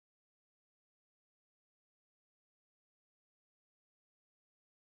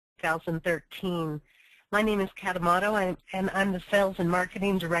2013. My name is Kat Amato, and I'm the Sales and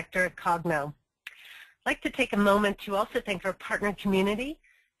Marketing Director at Coggno. I'd like to take a moment to also thank our partner community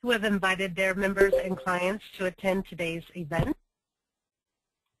who have invited their members and clients to attend today's event.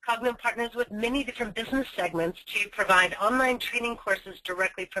 Coggno partners with many different business segments to provide online training courses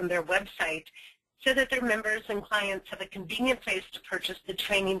directly from their website so that their members and clients have a convenient place to purchase the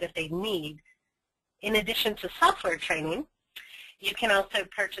training that they need. In addition to software training, you can also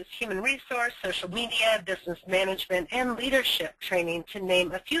purchase human resource, social media, business management, and leadership training, to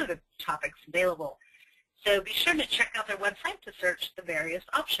name a few of the topics available. So be sure to check out their website to search the various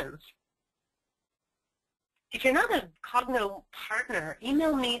options. If you're not a Coggno partner,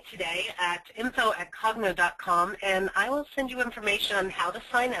 email me today at info@coggno.com, and I will send you information on how to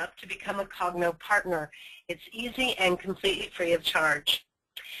sign up to become a Coggno partner. It's easy and completely free of charge.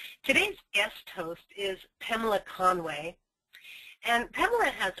 Today's guest host is Pamela Conway, and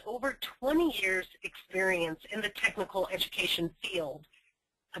Pamela has over 20 years experience in the technical education field.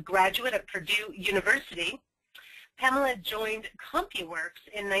 A graduate of Purdue University, Pamela joined CompuWorks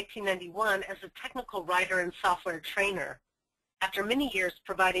in 1991 as a technical writer and software trainer. After many years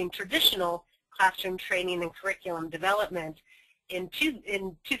providing traditional classroom training and curriculum development, in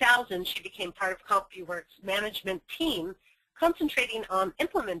 2000 she became part of CompuWorks' management team, concentrating on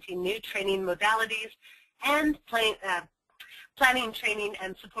implementing new training modalities and planning training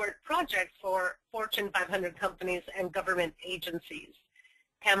and support projects for Fortune 500 companies and government agencies.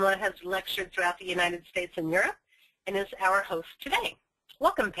 Pamela has lectured throughout the United States and Europe and is our host today.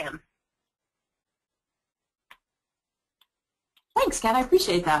 Welcome, Pam. Thanks, Kat. I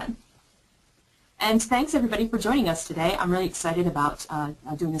appreciate that. And thanks, everybody, for joining us today. I'm really excited about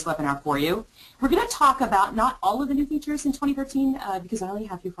doing this webinar for you. We're going to talk about not all of the new features in 2013 because I only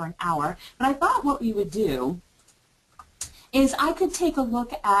have you for an hour, but I thought what we would do is I could take a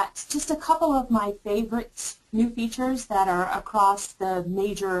look at just a couple of my favorite new features that are across the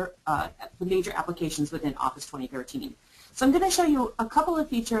major applications within Office 2013. So I'm going to show you a couple of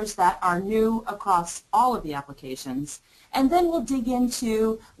features that are new across all of the applications, and then we'll dig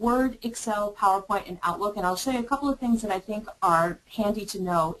into Word, Excel, PowerPoint, and Outlook, and I'll show you a couple of things that I think are handy to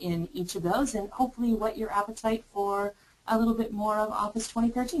know in each of those, and hopefully whet your appetite for a little bit more of Office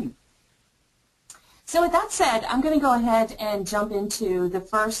 2013. So with that said, I'm going to go ahead and jump into the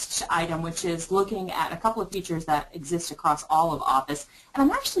first item, which is looking at a couple of features that exist across all of Office. And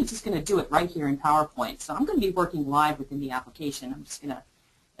I'm actually just going to do it right here in PowerPoint. So I'm going to be working live within the application. I'm just going to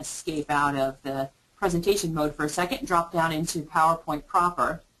escape out of the presentation mode for a second and drop down into PowerPoint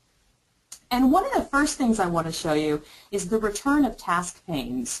proper. And one of the first things I want to show you is the return of task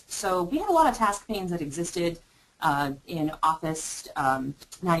panes. So we had a lot of task panes that existed in Office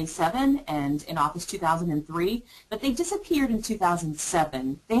 97 and in Office 2003, but they disappeared in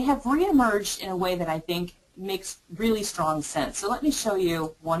 2007. They have reemerged in a way that I think makes really strong sense. So let me show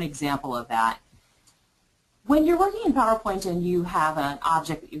you one example of that. When you're working in PowerPoint and you have an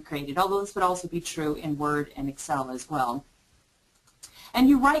object that you created, although this would also be true in Word and Excel as well, and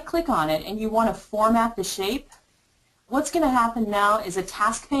you right-click on it and you want to format the shape, what's going to happen now is a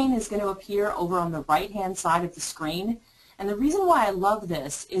task pane is going to appear over on the right-hand side of the screen. And the reason why I love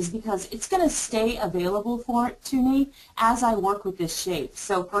this is because it's going to stay available to me as I work with this shape.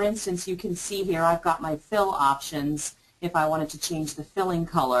 So for instance, you can see here I've got my fill options if I wanted to change the filling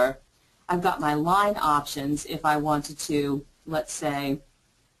color. I've got my line options if I wanted to, let's say,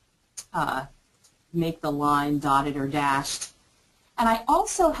 make the line dotted or dashed. And I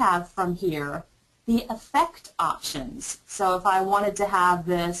also have from here the effect options. So if I wanted to have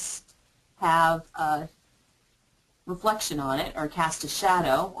this have a reflection on it or cast a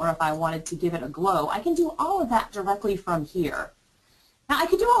shadow, or if I wanted to give it a glow, I can do all of that directly from here. Now I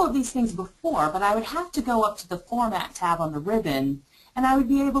could do all of these things before, but I would have to go up to the Format tab on the ribbon, and I would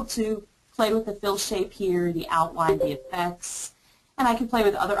be able to play with the fill shape here, the outline, the effects, and I can play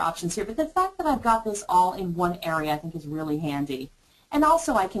with other options here. But the fact that I've got this all in one area I think is really handy. And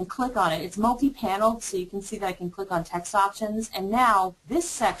also I can click on it. It's multi-paneled, so you can see that I can click on text options. And now this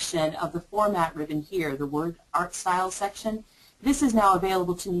section of the format ribbon here, the Word Art Style section, this is now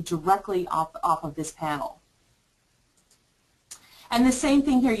available to me directly off of this panel. And the same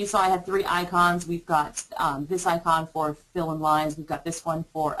thing here, you saw I had three icons. We've got this icon for fill and lines. We've got this one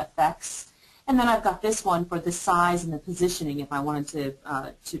for effects. And then I've got this one for the size and the positioning if I wanted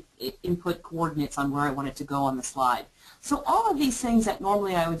to input coordinates on where I wanted to go on the slide. So all of these things that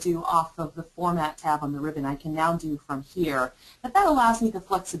normally I would do off of the Format tab on the ribbon, I can now do from here. But that allows me the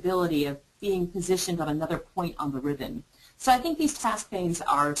flexibility of being positioned on another point on the ribbon. So I think these task panes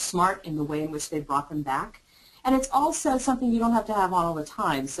are smart in the way in which they brought them back. And it's also something you don't have to have on all the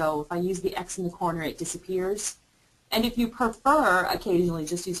time. So if I use the X in the corner, it disappears. And if you prefer occasionally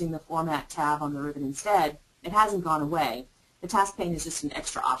just using the Format tab on the ribbon instead, it hasn't gone away. The task pane is just an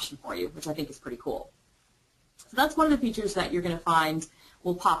extra option for you, which I think is pretty cool. So that's one of the features that you're going to find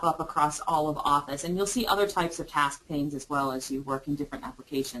will pop up across all of Office. And you'll see other types of task panes as well as you work in different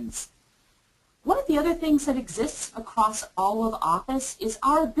applications. One of the other things that exists across all of Office is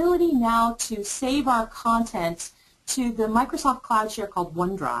our ability now to save our content to the Microsoft Cloud Share called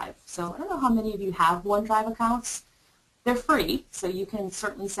OneDrive. So I don't know how many of you have OneDrive accounts. They're free, so you can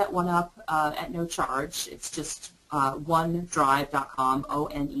certainly set one up at no charge. It's just onedrive.com,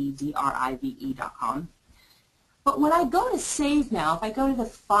 ONEDRIVE.com. But when I go to Save now, if I go to the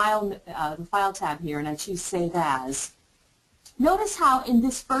File tab here and I choose Save As, notice how in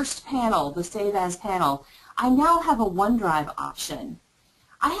this first panel, the Save As panel, I now have a OneDrive option.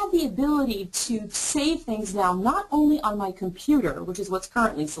 I have the ability to save things now not only on my computer, which is what's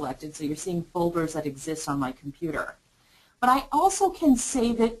currently selected, so you're seeing folders that exist on my computer, but I also can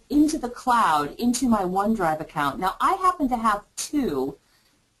save it into the cloud, into my OneDrive account. Now, I happen to have two.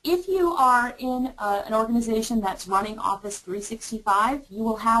 If you are in an organization that's running Office 365, you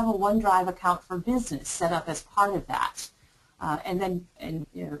will have a OneDrive account for business set up as part of that. And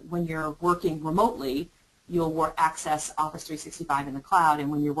when you're working remotely, you'll access Office 365 in the cloud, and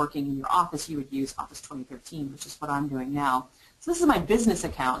when you're working in your office, you would use Office 2013, which is what I'm doing now. So this is my business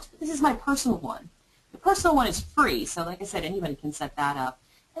account. This is my personal one. The personal one is free, so like I said, anybody can set that up.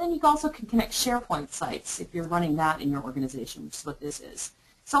 And then you also can connect SharePoint sites if you're running that in your organization, which is what this is.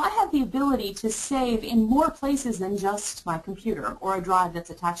 So I have the ability to save in more places than just my computer or a drive that's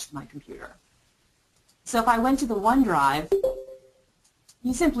attached to my computer. So if I went to the OneDrive,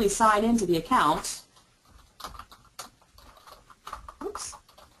 you simply sign into the account. Oops.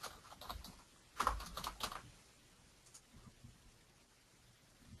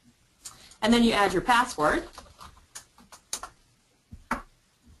 And then you add your password.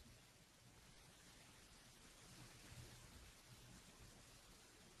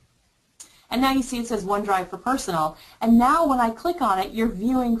 And now you see it says OneDrive for Personal. And now when I click on it, you're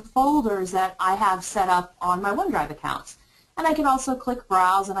viewing folders that I have set up on my OneDrive account. And I can also click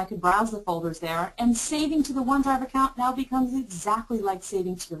Browse, and I can browse the folders there. And saving to the OneDrive account now becomes exactly like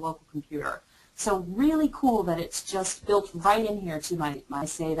saving to your local computer. So really cool that it's just built right in here to my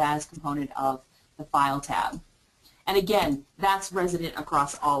Save As component of the File tab. And again, that's resident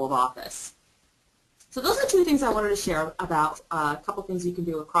across all of Office. So those are two things I wanted to share about a couple things you can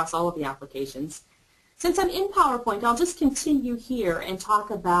do across all of the applications. Since I'm in PowerPoint, I'll just continue here and talk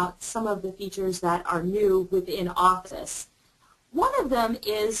about some of the features that are new within Office. One of them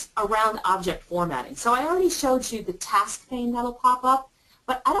is around object formatting. So I already showed you the task pane that'll pop up,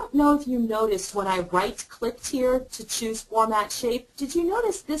 but I don't know if you noticed when I right-clicked here to choose Format Shape, did you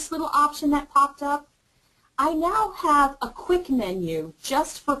notice this little option that popped up? I now have a quick menu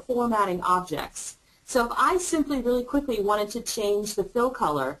just for formatting objects. So if I simply really quickly wanted to change the fill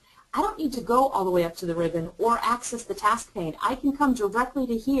color, I don't need to go all the way up to the ribbon or access the task pane. I can come directly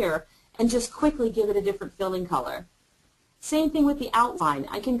to here and just quickly give it a different filling color. Same thing with the outline.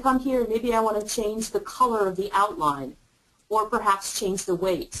 I can come here, maybe I want to change the color of the outline or perhaps change the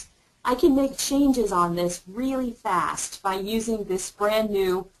weight. I can make changes on this really fast by using this brand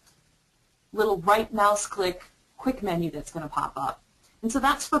new little right mouse click quick menu that's going to pop up. And so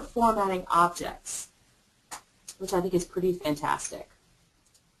that's for formatting objects, which I think is pretty fantastic.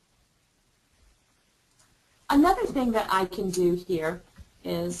 Another thing that I can do here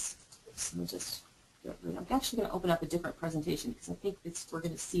is, I'm actually going to open up a different presentation because I think we're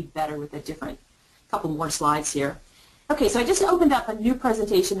going to see better with a couple more slides here. Okay, so I just opened up a new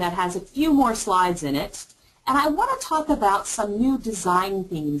presentation that has a few more slides in it, and I want to talk about some new design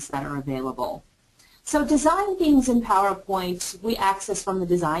themes that are available. So design themes in PowerPoint we access from the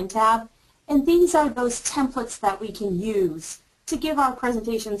Design tab, and these are those templates that we can use to give our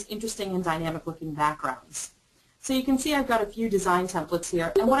presentations interesting and dynamic looking backgrounds. So you can see I've got a few design templates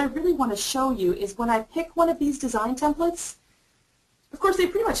here, and what I really want to show you is when I pick one of these design templates, of course they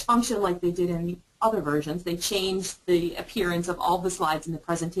pretty much function like they did in the other versions. They changed the appearance of all the slides in the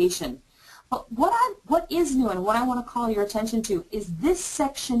presentation. But what is new and what I want to call your attention to is this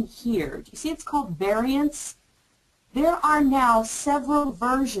section here. Do you see it's called Variants? There are now several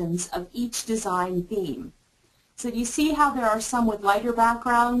versions of each design theme. So you see how there are some with lighter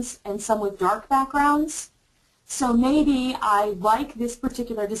backgrounds and some with dark backgrounds? So maybe I like this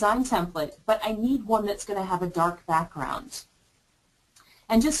particular design template, but I need one that's going to have a dark background.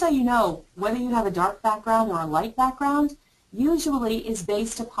 And just so you know, whether you have a dark background or a light background, usually is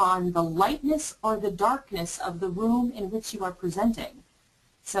based upon the lightness or the darkness of the room in which you are presenting.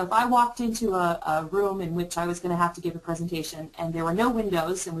 So if I walked into a room in which I was going to have to give a presentation and there were no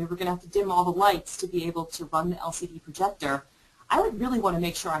windows and we were going to have to dim all the lights to be able to run the LCD projector, I would really want to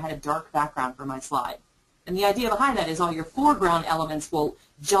make sure I had a dark background for my slide. And the idea behind that is all your foreground elements will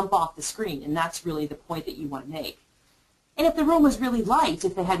jump off the screen, and that's really the point that you want to make. And if the room was really light,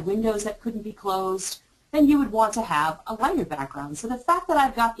 if they had windows that couldn't be closed, then you would want to have a lighter background. So the fact that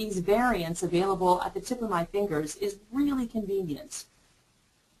I've got these variants available at the tip of my fingers is really convenient.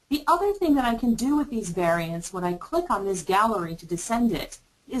 The other thing that I can do with these variants when I click on this gallery to descend it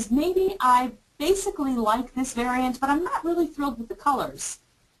is maybe I basically like this variant, but I'm not really thrilled with the colors.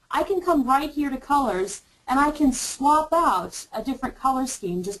 I can come right here to colors and I can swap out a different color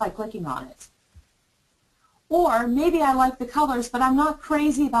scheme just by clicking on it. Or maybe I like the colors, but I'm not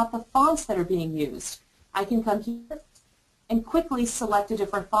crazy about the fonts that are being used. I can come here and quickly select a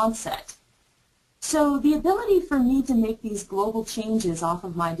different font set. So the ability for me to make these global changes off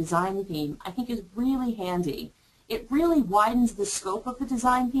of my design theme, I think, is really handy. It really widens the scope of the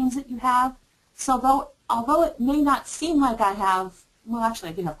design themes that you have. So although it may not seem like I have, well, actually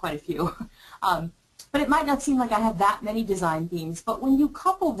I do have quite a few, but it might not seem like I have that many design themes, but when you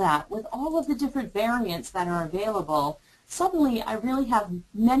couple that with all of the different variants that are available, suddenly I really have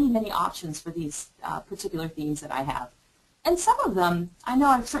many, many options for these particular themes that I have. And some of them, I know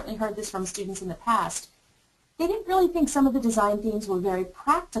I've certainly heard this from students in the past, they didn't really think some of the design themes were very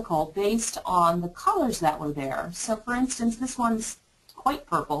practical based on the colors that were there. So for instance, this one's quite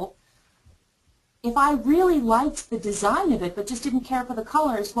purple. If I really liked the design of it but just didn't care for the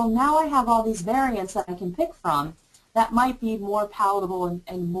colors, well, now I have all these variants that I can pick from that might be more palatable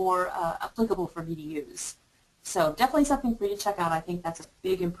and more applicable for me to use. So definitely something for you to check out. I think that's a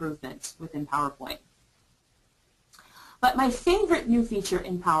big improvement within PowerPoint. But my favorite new feature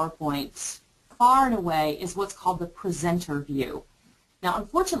in PowerPoint, far and away, is what's called the presenter view. Now,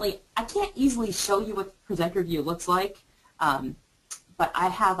 unfortunately, I can't easily show you what the presenter view looks like, but I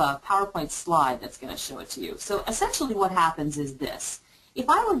have a PowerPoint slide that's going to show it to you. So essentially what happens is this. If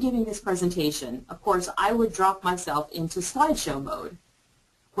I were giving this presentation, of course, I would drop myself into slideshow mode,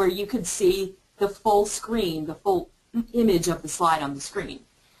 where you could see the full screen, the full image of the slide on the screen.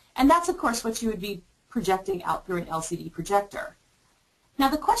 And that's, of course, what you would be projecting out through an LCD projector. Now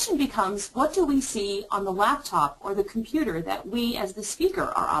the question becomes, what do we see on the laptop or the computer that we as the speaker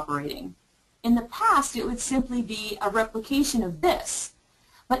are operating? In the past, it would simply be a replication of this.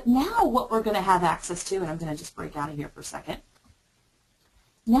 But now what we're going to have access to, and I'm going to just break out of here for a second.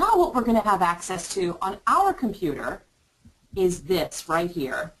 Now what we're going to have access to on our computer is this right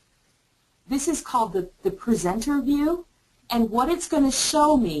here. This is called the presenter view. And what it's going to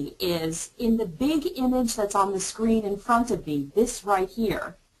show me is, in the big image that's on the screen in front of me, this right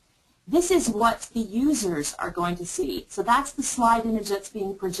here, this is what the users are going to see. So that's the slide image that's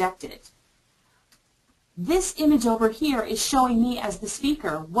being projected. This image over here is showing me as the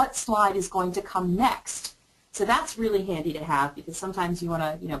speaker what slide is going to come next. So that's really handy to have, because sometimes you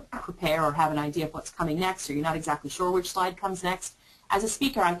want to, prepare or have an idea of what's coming next, or you're not exactly sure which slide comes next. As a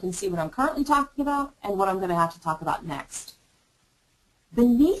speaker, I can see what I'm currently talking about and what I'm going to have to talk about next.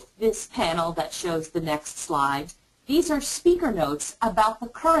 Beneath this panel that shows the next slide, these are speaker notes about the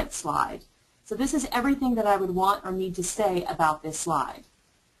current slide. So this is everything that I would want or need to say about this slide.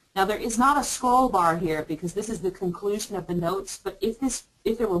 Now there is not a scroll bar here because this is the conclusion of the notes, but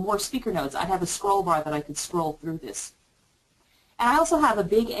if there were more speaker notes, I'd have a scroll bar that I could scroll through this. And I also have a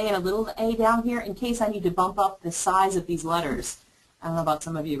big A and a little a down here in case I need to bump up the size of these letters. I don't know about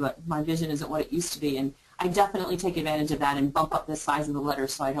some of you, but my vision isn't what it used to be, and I definitely take advantage of that and bump up the size of the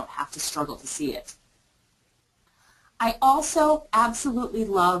letters so I don't have to struggle to see it. I also absolutely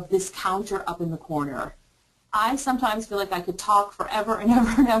love this counter up in the corner. I sometimes feel like I could talk forever and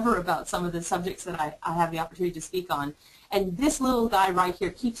ever and ever about some of the subjects that I have the opportunity to speak on. And this little guy right here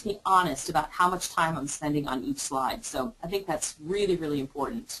keeps me honest about how much time I'm spending on each slide. So I think that's really, really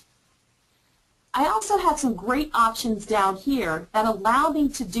important. I also have some great options down here that allow me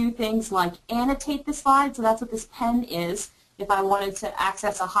to do things like annotate the slide. So that's what this pen is. If I wanted to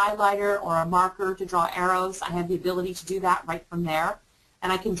access a highlighter or a marker to draw arrows, I have the ability to do that right from there.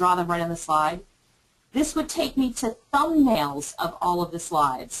 And I can draw them right on the slide. This would take me to thumbnails of all of the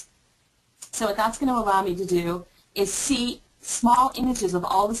slides. So what that's going to allow me to do is see small images of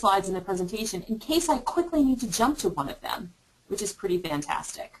all the slides in the presentation in case I quickly need to jump to one of them, which is pretty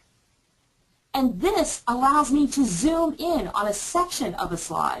fantastic. And this allows me to zoom in on a section of a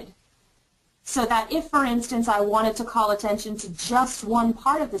slide so that if, for instance, I wanted to call attention to just one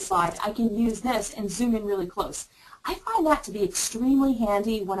part of the slide, I can use this and zoom in really close. I find that to be extremely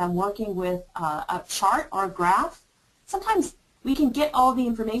handy when I'm working with a chart or a graph. Sometimes we can get all the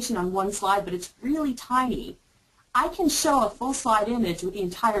information on one slide, but it's really tiny. I can show a full slide image with the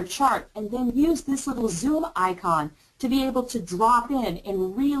entire chart and then use this little zoom icon to be able to drop in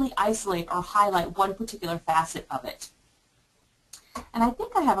and really isolate or highlight one particular facet of it. And I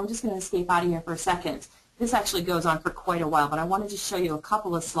think I'm just going to escape out of here for a second. This actually goes on for quite a while, but I wanted to show you a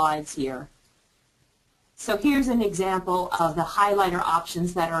couple of slides here. So here's an example of the highlighter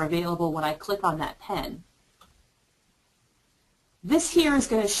options that are available when I click on that pen. This here is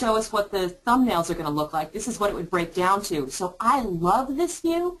going to show us what the thumbnails are going to look like. This is what it would break down to. So I love this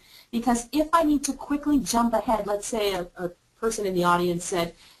view because if I need to quickly jump ahead, let's say a person in the audience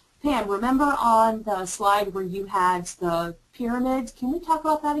said, Pam, remember on the slide where you had the pyramid? Can we talk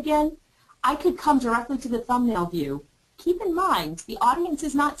about that again? I could come directly to the thumbnail view. Keep in mind, the audience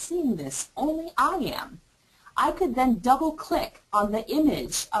is not seeing this, only I am. I could then double click on the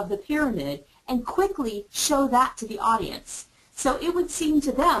image of the pyramid and quickly show that to the audience. So it would seem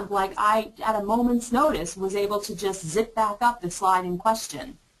to them like I, at a moment's notice, was able to just zip back up the slide in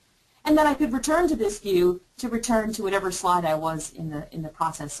question. And then I could return to this view to return to whatever slide I was in the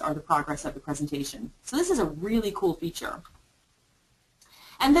process or the progress of the presentation. So this is a really cool feature.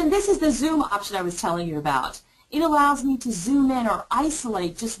 And then this is the zoom option I was telling you about. It allows me to zoom in or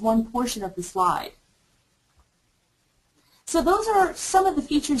isolate just one portion of the slide. So those are some of the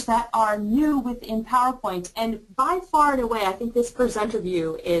features that are new within PowerPoint, and by far and away I think this presenter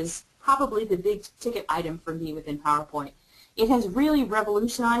view is probably the big ticket item for me within PowerPoint. It has really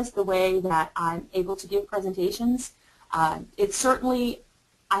revolutionized the way that I'm able to give presentations. It's certainly,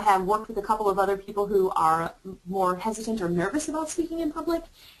 I have worked with a couple of other people who are more hesitant or nervous about speaking in public,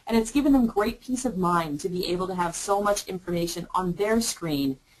 and it's given them great peace of mind to be able to have so much information on their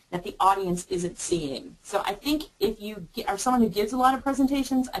screen that the audience isn't seeing. So I think if you are someone who gives a lot of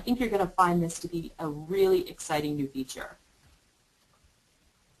presentations, I think you're going to find this to be a really exciting new feature.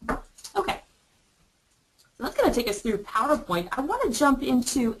 Okay, so that's going to take us through PowerPoint. I want to jump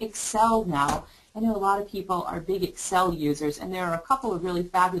into Excel now. I know a lot of people are big Excel users, and there are a couple of really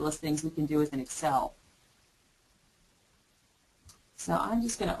fabulous things we can do with an Excel. So I'm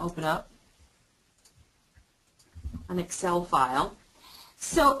just going to open up an Excel file.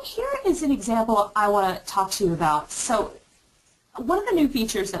 So here is an example I want to talk to you about. So one of the new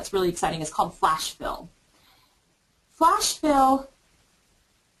features that's really exciting is called Flash Fill. Flash Fill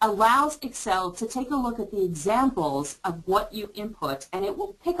allows Excel to take a look at the examples of what you input, and it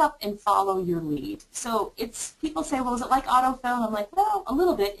will pick up and follow your lead. So it's, people say, well, is it like autofill? And I'm like, well, a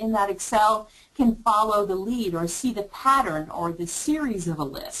little bit, in that Excel can follow the lead or see the pattern or the series of a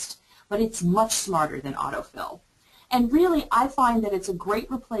list, but it's much smarter than autofill. And really, I find that it's a great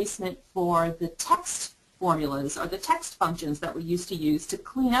replacement for the text formulas or the text functions that we used to use to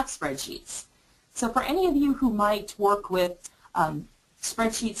clean up spreadsheets. So for any of you who might work with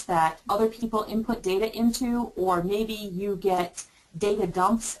spreadsheets that other people input data into, or maybe you get data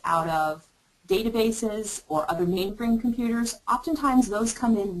dumps out of databases or other mainframe computers, oftentimes those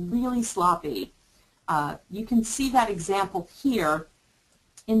come in really sloppy. You can see that example here.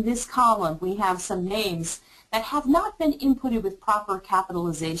 In this column, we have some names that have not been inputted with proper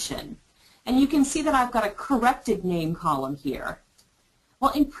capitalization. And you can see that I've got a corrected name column here.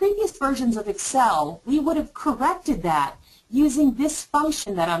 Well, in previous versions of Excel, we would have corrected that using this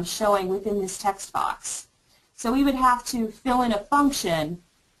function that I'm showing within this text box. So we would have to fill in a function,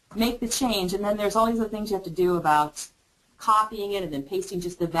 make the change, and then there's all these other things you have to do about copying it and then pasting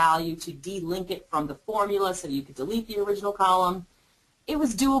just the value to delink it from the formula so you could delete the original column. It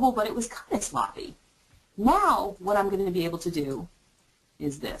was doable, but it was kind of sloppy. Now, what I'm going to be able to do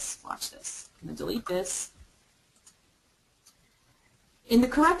is this. Watch this. I'm going to delete this. In the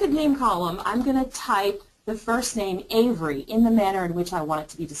corrected name column, I'm going to type the first name, Avery, in the manner in which I want it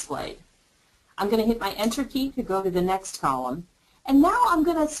to be displayed. I'm going to hit my Enter key to go to the next column. And now I'm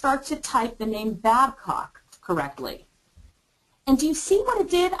going to start to type the name Babcock correctly. And do you see what it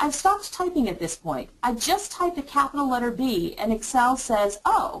did? I've stopped typing at this point. I just typed a capital letter B, and Excel says,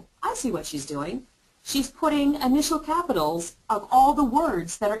 oh, I see what she's doing. She's putting initial capitals of all the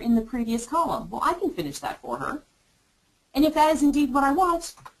words that are in the previous column. Well, I can finish that for her. And if that is indeed what I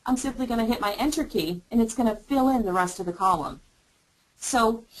want, I'm simply going to hit my Enter key, and it's going to fill in the rest of the column.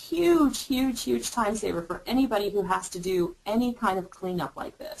 So huge, huge, huge time saver for anybody who has to do any kind of cleanup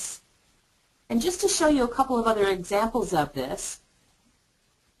like this. And just to show you a couple of other examples of this,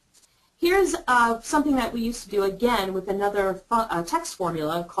 here's something that we used to do again with another text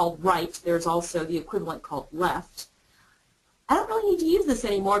formula called right. There's also the equivalent called left. I don't really need to use this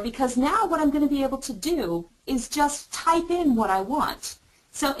anymore because now what I'm going to be able to do is just type in what I want.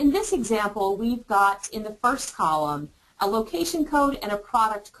 So in this example, we've got in the first column a location code and a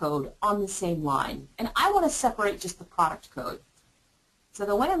product code on the same line. And I want to separate just the product code. So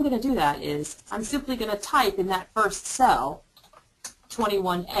the way I'm going to do that is I'm simply going to type in that first cell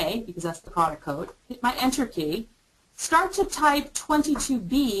 21A, because that's the product code, hit my Enter key, start to type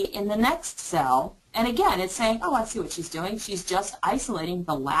 22B in the next cell, and again it's saying, oh, I see what she's doing. She's just isolating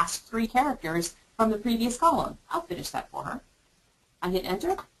the last 3 characters from the previous column. I'll finish that for her. I hit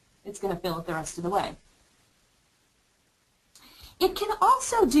Enter. It's going to fill it the rest of the way. It can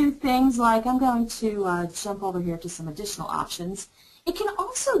also do things like, I'm going to jump over here to some additional options. It can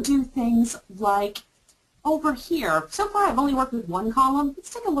also do things like over here. So far I've only worked with 1 column.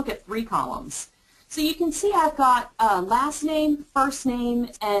 Let's take a look at 3 columns. So you can see I've got last name, first name,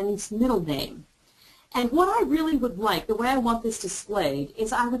 and middle name. And what I really would like, the way I want this displayed,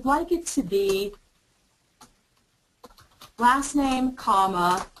 is I would like it to be last name,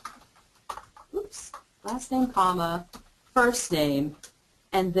 comma, oops, last name, comma, first name,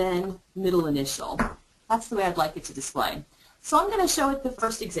 and then middle initial. That's the way I'd like it to display. So I'm going to show it the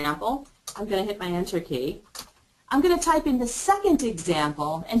first example. I'm going to hit my Enter key. I'm going to type in the second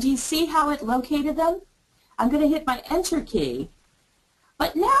example, and do you see how it located them? I'm going to hit my Enter key.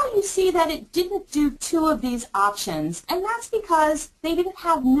 But now you see that it didn't do 2 of these options, and that's because they didn't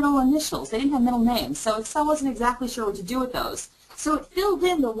have middle initials. They didn't have middle names, so Excel wasn't exactly sure what to do with those. So it filled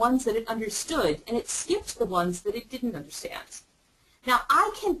in the ones that it understood, and it skipped the ones that it didn't understand. Now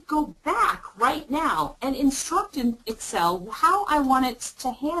I can go back right now and instruct in Excel how I want it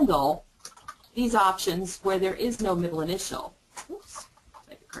to handle these options where there is no middle initial. Oops,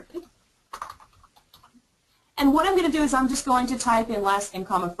 type it correctly. And what I'm going to do is I'm just going to type in last name,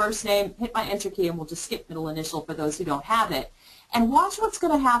 comma, first name, hit my Enter key, and we'll just skip middle initial for those who don't have it. And watch what's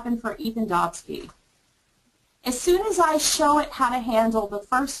going to happen for Ethan Dobsky. As soon as I show it how to handle the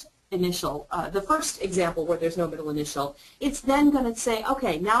first initial, the first example where there's no middle initial, it's then going to say,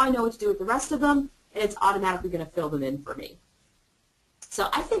 okay, now I know what to do with the rest of them, and it's automatically going to fill them in for me. So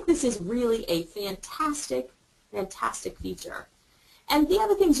I think this is really a fantastic, fantastic feature. And the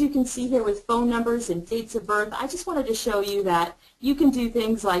other things you can see here with phone numbers and dates of birth, I just wanted to show you that you can do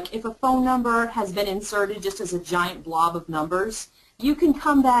things like if a phone number has been inserted just as a giant blob of numbers, you can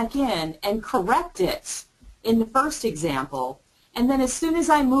come back in and correct it in the first example. And then as soon as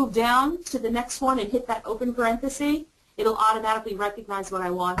I move down to the next one and hit that open parenthesis, it'll automatically recognize what I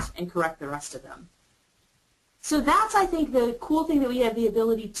want and correct the rest of them. So that's, I think, the cool thing that we have the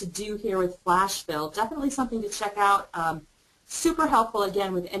ability to do here with Flash Fill. Definitely something to check out. Super helpful,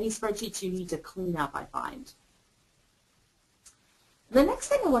 again, with any spreadsheets you need to clean up, I find. The next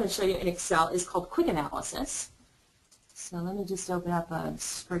thing I want to show you in Excel is called Quick Analysis. So let me just open up a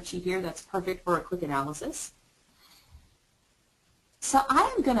spreadsheet here that's perfect for a quick analysis. So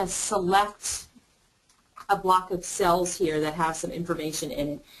I am going to select a block of cells here that have some information in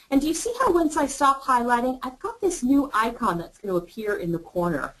it. And do you see how once I stop highlighting, I've got this new icon that's going to appear in the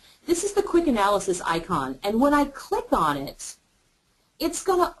corner. This is the Quick Analysis icon. And when I click on it, it's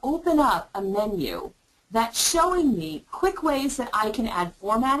going to open up a menu that's showing me quick ways that I can add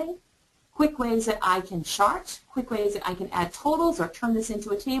formatting, quick ways that I can chart, quick ways that I can add totals or turn this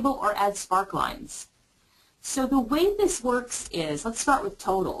into a table or add spark lines. So the way this works is, let's start with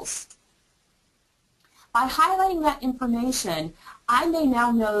totals. By highlighting that information, I may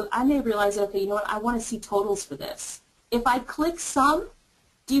now know, I may realize, okay, you know what, I want to see totals for this. If I click Sum,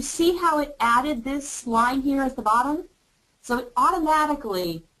 do you see how it added this line here at the bottom? So it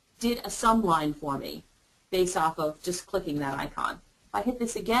automatically did a sum line for me based off of just clicking that icon. If I hit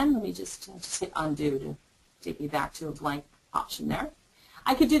this again, let me just hit undo to take me back to a blank option there.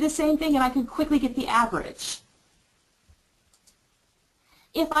 I could do the same thing and I could quickly get the average.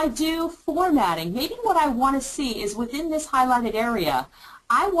 If I do formatting, maybe what I want to see is within this highlighted area,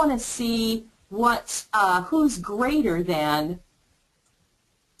 I want to see what, who's greater than.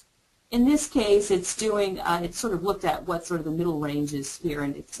 In this case, it's doing, it's sort of looked at what sort of the middle range is here,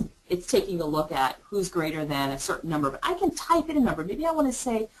 and it's taking a look at who's greater than a certain number. But I can type in a number. Maybe I want to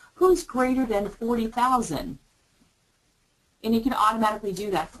say who's greater than 40,000. And you can automatically do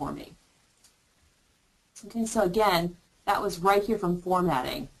that for me. Okay, so again, that was right here from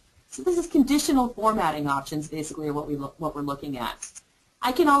formatting. So this is conditional formatting options, basically, are what we're looking at.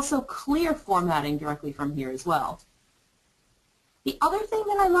 I can also clear formatting directly from here as well. The other thing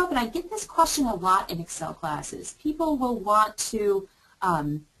that I love, and I get this question a lot in Excel classes, people will want to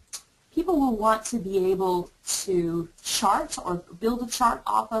be able to chart or build a chart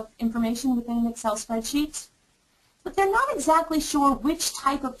off of information within an Excel spreadsheet. but they're not exactly sure which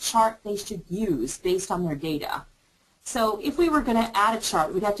type of chart they should use based on their data. So if we were going to add a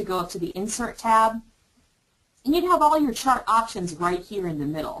chart, we'd have to go up to the Insert tab, and you'd have all your chart options right here in the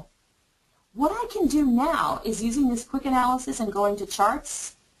middle. What I can do now is using this quick analysis and going to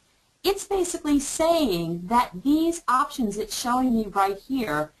charts, it's basically saying that these options it's showing me right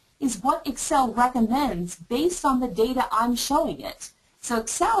here is what Excel recommends based on the data I'm showing it. So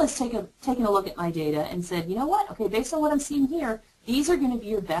Excel has taken a look at my data and said, you know what, okay, based on what I'm seeing here, these are going to be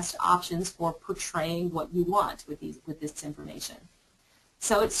your best options for portraying what you want with this information.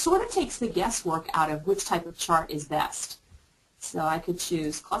 So it sort of takes the guesswork out of which type of chart is best. So I could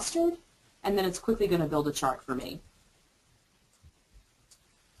choose clustered, and then it's quickly going to build a chart for me.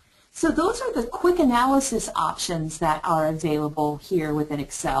 So those are the quick analysis options that are available here within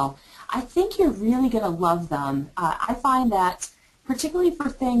Excel. I think you're really going to love them. I find that particularly for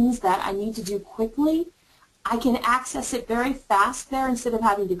things that I need to do quickly, I can access it very fast there instead of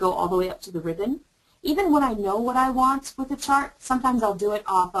having to go all the way up to the ribbon. Even when I know what I want with a chart, sometimes I'll do it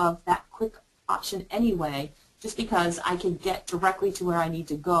off of that quick option anyway, just because I can get directly to where I need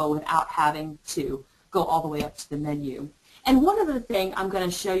to go without having to go all the way up to the menu. And one other thing I'm going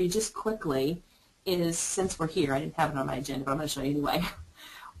to show you just quickly is, since we're here, I didn't have it on my agenda, but I'm going to show you anyway.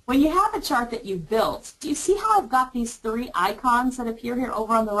 When you have a chart that you've built, do you see how I've got these three icons that appear here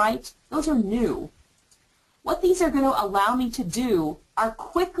over on the right? Those are new. What these are going to allow me to do are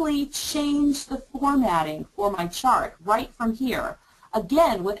quickly change the formatting for my chart right from here.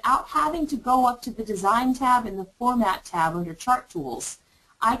 Again, without having to go up to the Design tab and the Format tab under Chart Tools,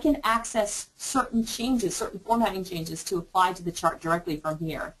 I can access certain changes, certain formatting changes to apply to the chart directly from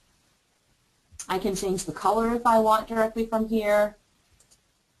here. I can change the color if I want directly from here.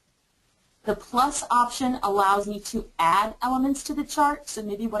 The plus option allows me to add elements to the chart. So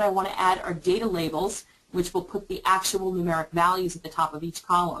maybe what I want to add are data labels, which will put the actual numeric values at the top of each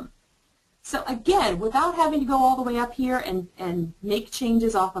column. So again, without having to go all the way up here and make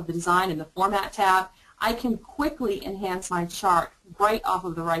changes off of the Design and the Format tab, I can quickly enhance my chart right off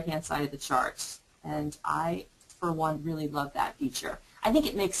of the right-hand side of the chart. And I, for one, really love that feature. I think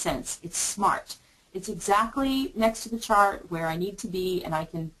it makes sense. It's smart. It's exactly next to the chart where I need to be, and I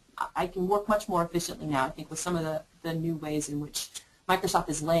can work much more efficiently now, I think, with some of the new ways in which Microsoft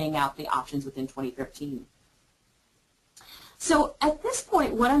is laying out the options within 2013. So at this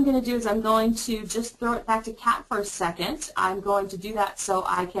point, what I'm going to do is I'm going to just throw it back to Kat for a second. I'm going to do that so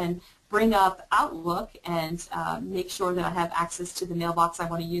I can bring up Outlook and make sure that I have access to the mailbox I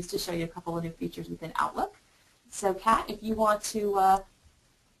want to use to show you a couple of new features within Outlook. So Kat, if you want to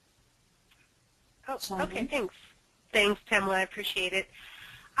okay, thanks. Thanks, Pamela. I appreciate it.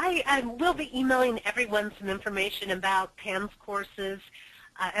 I will be emailing everyone some information about Pam's courses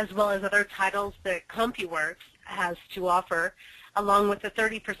as well as other titles that CompuWorks has to offer, along with a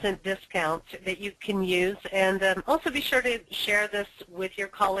 30% discount that you can use. And also be sure to share this with your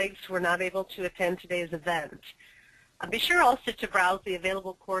colleagues who are not able to attend today's event. Be sure also to browse the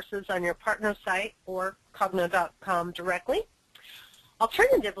available courses on your partner site or Coggno.com directly.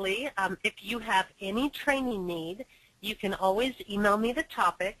 Alternatively, if you have any training need, you can always email me the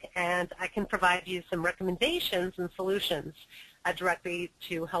topic, and I can provide you some recommendations and solutions directly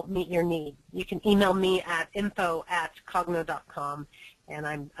to help meet your need. You can email me at info@Coggno.com,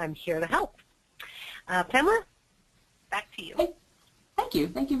 and I'm here to help. Pamela, back to you. Hey, thank you.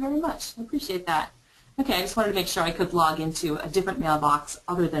 Thank you very much. I appreciate that. Okay, I just wanted to make sure I could log into a different mailbox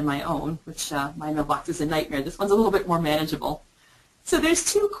other than my own, which my mailbox is a nightmare. This one's a little bit more manageable. So there's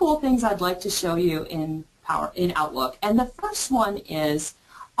two cool things I'd like to show you in Outlook. And the first one is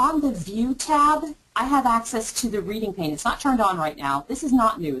on the View tab, I have access to the reading pane. It's not turned on right now. This is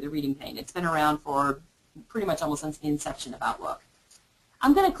not new, the reading pane. It's been around for pretty much almost since the inception of Outlook.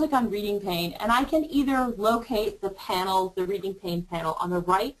 I'm going to click on Reading Pane, and I can either locate the panel, the Reading Pane panel, on the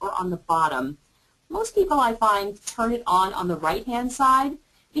right or on the bottom. Most people, I find, turn it on the right-hand side,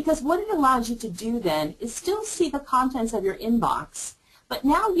 because what it allows you to do then is still see the contents of your inbox, but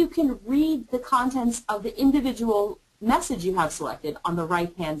now you can read the contents of the individual message you have selected on the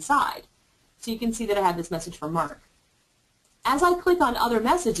right-hand side. So you can see that I have this message from Mark. As I click on other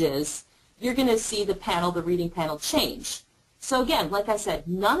messages, you're going to see the panel, the reading panel, change. So again, like I said,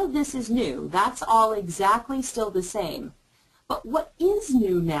 none of this is new. That's all exactly still the same. But what is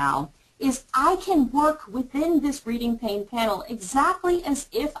new now is I can work within this reading pane panel exactly as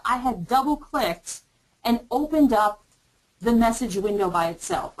if I had double-clicked and opened up the message window by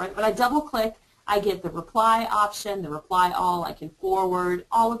itself. Right? When I double-click, I get the reply option, the reply all, I can forward,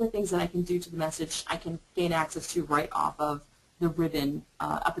 all of the things that I can do to the message I can gain access to right off of the ribbon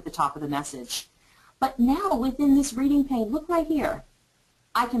up at the top of the message. But now within this reading pane, look right here.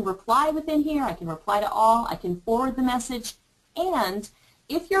 I can reply within here, I can reply to all, I can forward the message, and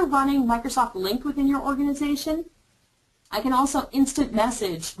if you're running Microsoft Link within your organization, I can also instant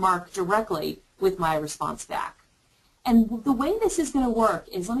message Mark directly with my response back. And the way this is going to work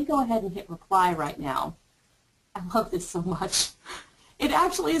is, let me go ahead and hit reply right now. I love this so much. It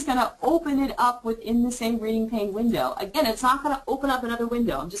actually is going to open it up within the same reading pane window. Again, it's not going to open up another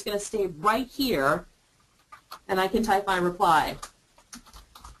window. I'm just going to stay right here, and I can type my reply.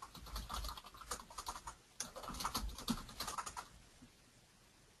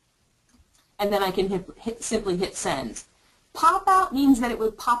 And then I can simply hit send. Pop out means that it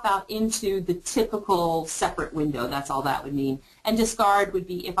would pop out into the typical separate window. That's all that would mean. And discard would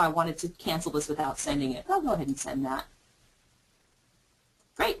be if I wanted to cancel this without sending it. I'll go ahead and send that.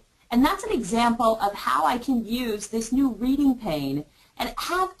 Great. And that's an example of how I can use this new reading pane and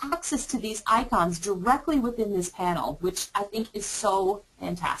have access to these icons directly within this panel, which I think is so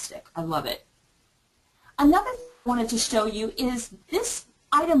fantastic. I love it. Another thing I wanted to show you is this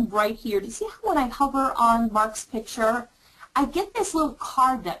item right here. Do you see how when I hover on Mark's picture, I get this little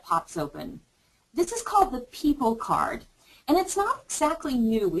card that pops open? This is called the People card, and it's not exactly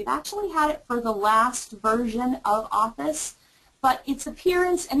new. We've actually had it for the last version of Office, but its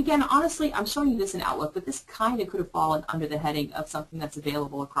appearance, and again, honestly, I'm showing you this in Outlook, but this kind of could have fallen under the heading of something that's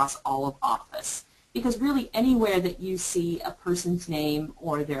available across all of Office, because really anywhere that you see a person's name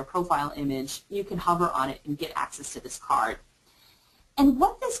or their profile image, you can hover on it and get access to this card. And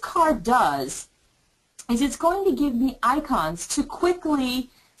what this card does is it's going to give me icons to quickly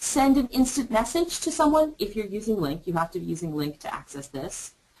send an instant message to someone. If you're using Link, you have to be using Link to access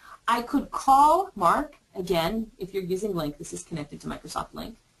this. I could call Mark. Again, if you're using Link, this is connected to Microsoft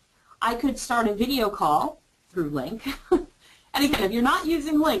Link. I could start a video call through Link. And again, if you're not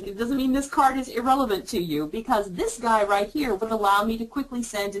using Link, it doesn't mean this card is irrelevant to you, because this guy right here would allow me to quickly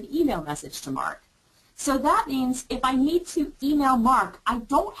send an email message to Mark. So that means if I need to email Mark, I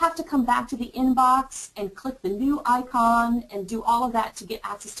don't have to come back to the inbox and click the new icon and do all of that to get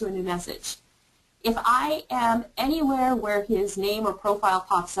access to a new message. If I am anywhere where his name or profile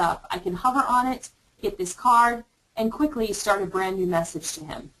pops up, I can hover on it, get this card, and quickly start a brand new message to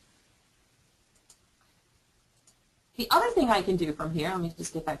him. The other thing I can do from here, let me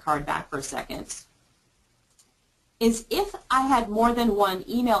just get that card back for a second, is if I had more than one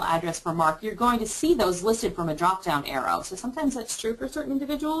email address for Mark, you're going to see those listed from a drop-down arrow. So sometimes that's true for certain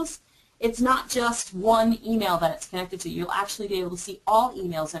individuals. It's not just one email that it's connected to. You'll actually be able to see all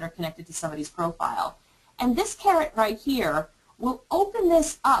emails that are connected to somebody's profile. And this caret right here will open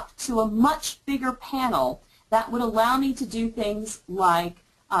this up to a much bigger panel that would allow me to do things like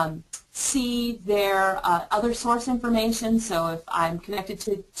see their other source information. So if I'm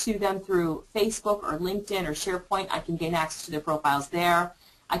connected to them through Facebook or LinkedIn or SharePoint, I can gain access to their profiles there.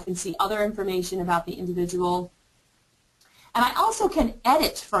 I can see other information about the individual. And I also can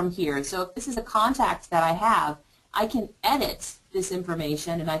edit from here. So if this is a contact that I have, I can edit this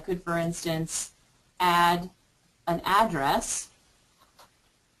information, and I could, for instance, add an address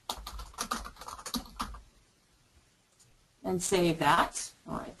and save that.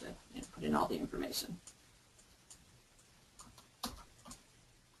 All right, put in all the information.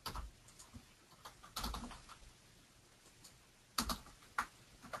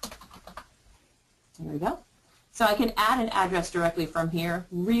 There we go. So I can add an address directly from here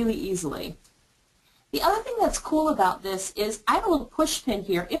really easily. The other thing that's cool about this is I have a little push pin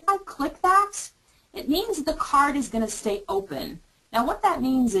here. If I click that, it means the card is going to stay open. Now what that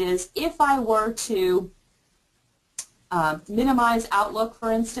means is if I were to minimize Outlook,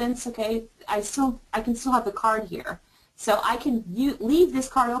 for instance, okay, I can still have the card here. So I can leave this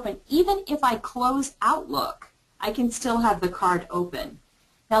card open. Even if I close Outlook, I can still have the card open.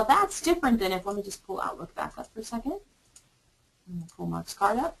 Now that's different than if, let me just pull Outlook back up for a second. Pull Mark's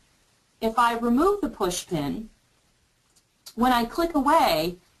card up. If I remove the push pin, when I click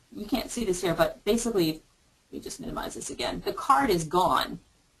away, you can't see this here, but basically, let me just minimize this again. The card is gone.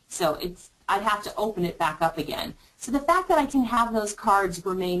 So I'd have to open it back up again. So the fact that I can have those cards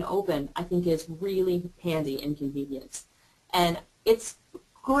remain open, I think, is really handy and convenient. And it's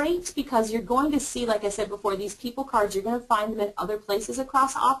great because you're going to see, like I said before, these people cards, you're going to find them in other places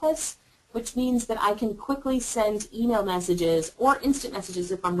across Office, which means that I can quickly send email messages or instant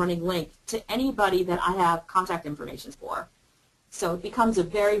messages if I'm running Link to anybody that I have contact information for. So it becomes a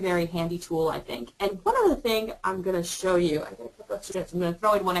very, very handy tool, I think. And one other thing I'm going to show you, I've got a couple extra minutes. I'm going to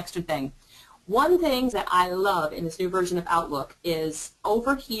throw in one extra thing. One thing that I love in this new version of Outlook is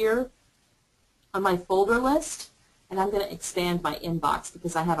over here on my folder list, and I'm going to expand my inbox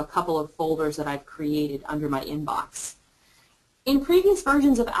because I have a couple of folders that I've created under my inbox. In previous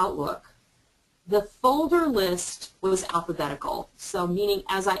versions of Outlook, the folder list was alphabetical, so meaning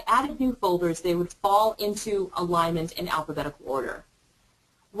as I added new folders, they would fall into alignment in alphabetical order.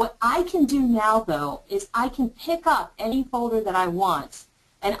 What I can do now, though, is I can pick up any folder that I want,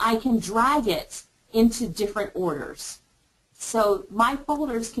 and I can drag it into different orders. So my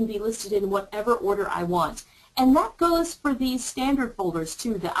folders can be listed in whatever order I want. And that goes for these standard folders,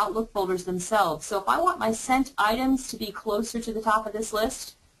 too, the Outlook folders themselves. So if I want my sent items to be closer to the top of this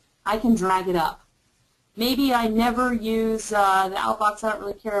list, I can drag it up. Maybe I never use the outbox I don't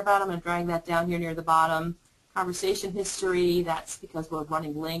really care about. I'm going to drag that down here near the bottom. Conversation history, that's because we're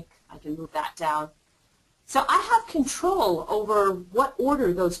running link. I can move that down. So I have control over what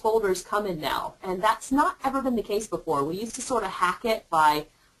order those folders come in now, and that's not ever been the case before. We used to sort of hack it by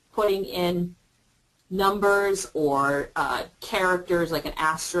putting in numbers or characters like an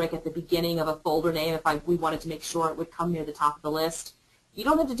asterisk at the beginning of a folder name if we wanted to make sure it would come near the top of the list. You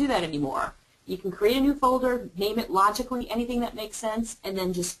don't have to do that anymore. You can create a new folder, name it logically, anything that makes sense, and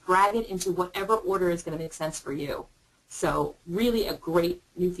then just drag it into whatever order is going to make sense for you. So really a great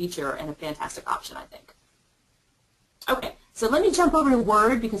new feature and a fantastic option, I think. Okay, so let me jump over to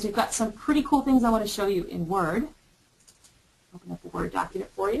Word because we've got some pretty cool things I want to show you in Word. Open up the Word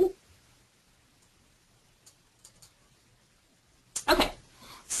document for you. Okay,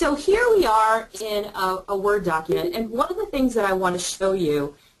 so here we are in a Word document, and one of the things that I want to show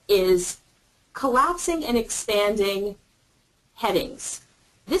you is collapsing and expanding headings.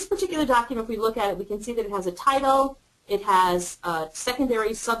 This particular document, if we look at it, we can see that it has a title. It has a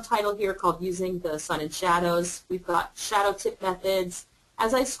secondary subtitle here called Using the Sun and Shadows. We've got shadow tip methods.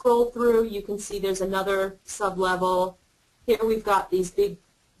 As I scroll through, you can see there's another sub-level. Here we've got these big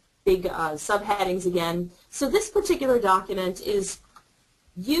subheadings again. So this particular document is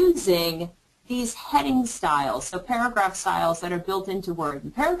using these heading styles, so paragraph styles that are built into Word.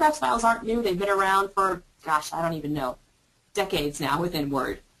 And paragraph styles aren't new. They've been around for, gosh, I don't even know, decades now within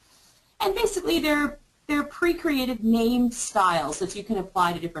Word. And basically they're pre-created named styles that you can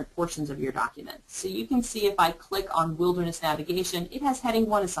apply to different portions of your document. So you can see if I click on Wilderness Navigation, it has heading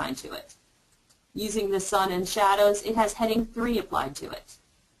 1 assigned to it. Using the Sun and Shadows, it has heading 3 applied to it.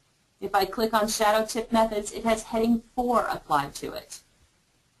 If I click on Shadow Tip Methods, it has heading 4 applied to it.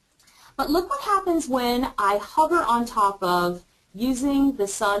 But look what happens when I hover on top of Using the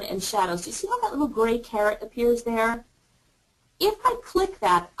Sun and Shadows. Do you see how that little gray caret appears there? If I click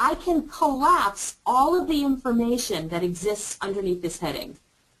that, I can collapse all of the information that exists underneath this heading.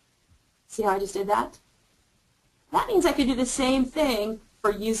 See how I just did that? That means I could do the same thing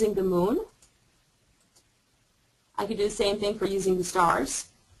for Using the Moon. I could do the same thing for Using the Stars.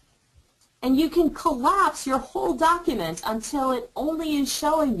 And you can collapse your whole document until it only is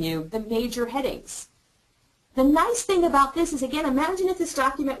showing you the major headings. The nice thing about this is, again, imagine if this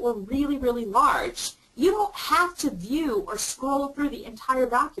document were really, really large. You don't have to view or scroll through the entire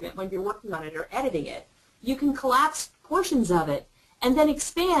document when you're working on it or editing it. You can collapse portions of it and then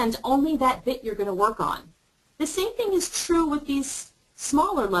expand only that bit you're going to work on. The same thing is true with these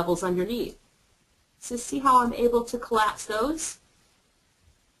smaller levels underneath. So see how I'm able to collapse those?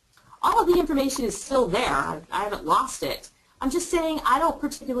 All of the information is still there. I haven't lost it. I'm just saying I don't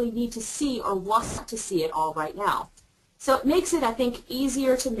particularly need to see or want to see it all right now. So it makes it, I think,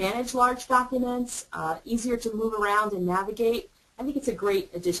 easier to manage large documents, easier to move around and navigate. I think it's a great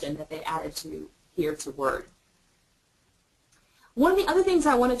addition that they added here to Word. One of the other things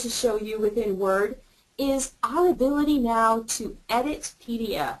I wanted to show you within Word is our ability now to edit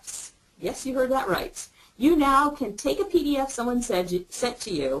PDFs. Yes, you heard that right. You now can take a PDF someone sent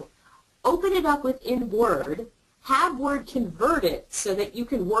to you, open it up within Word, have Word convert it so that you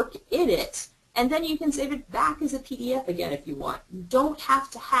can work in it, and then you can save it back as a PDF again if you want. You don't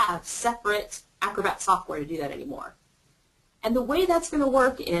have to have separate Acrobat software to do that anymore. And the way that's going to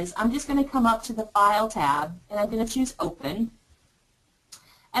work is I'm just going to come up to the File tab, and I'm going to choose Open.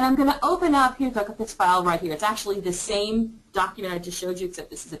 And I'm going to open up, here's look at this file right here. It's actually the same document I just showed you, except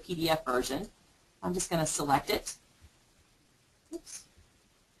this is a PDF version. I'm just going to select it. Oops.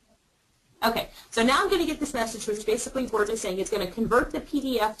 Okay, so now I'm going to get this message, which basically Word is saying it's going to convert the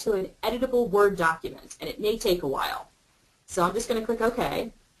PDF to an editable Word document, and it may take a while. So I'm just going to click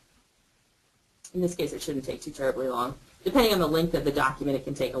OK. In this case, it shouldn't take too terribly long. Depending on the length of the document, it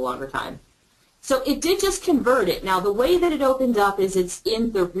can take a longer time. So it did just convert it. Now, the way that it opened up is it's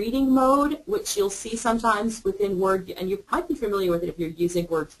in the reading mode, which you'll see sometimes within Word, and you might be familiar with it if you're using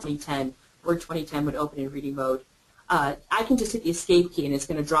Word 2010. Word 2010 would open in reading mode. I can just hit the Escape key, and it's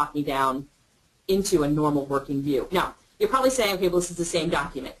going to drop me down into a normal working view. Now, you're probably saying, okay, well, this is the same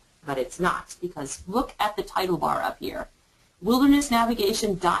document, but it's not, because look at the title bar up here,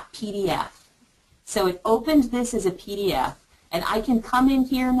 wildernessnavigation.pdf. So it opened this as a PDF, and I can come in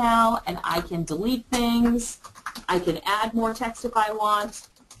here now and I can delete things. I can add more text if I want.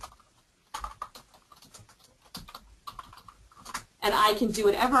 And I can do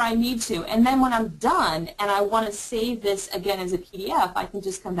whatever I need to. And then when I'm done and I want to save this again as a PDF, I can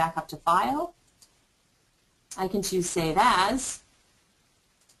just come back up to File. I can choose Save As.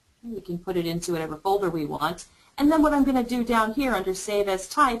 We can put it into whatever folder we want. And then what I'm going to do down here under Save As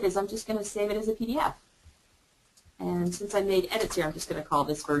Type is I'm just going to save it as a PDF. And since I made edits here, I'm just going to call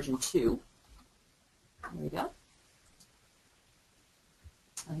this version 2. There we go.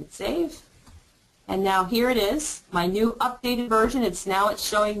 I'll hit Save. And now here it is, my new updated version. It's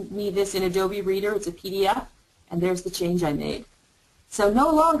showing me this in Adobe Reader. It's a PDF, and there's the change I made. So no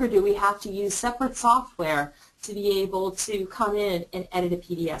longer do we have to use separate software to be able to come in and edit a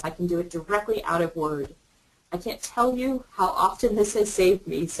PDF. I can do it directly out of Word. I can't tell you how often this has saved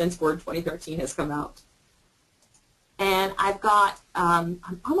me since Word 2013 has come out. And I've got, I'm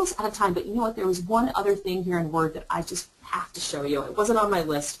almost out of time, but you know what, there was one other thing here in Word that I just have to show you. It wasn't on my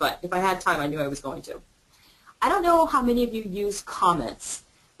list, but if I had time, I knew I was going to. I don't know how many of you use comments,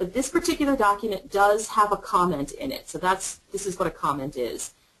 but this particular document does have a comment in it. So this is what a comment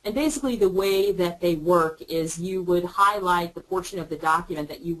is. And basically the way that they work is you would highlight the portion of the document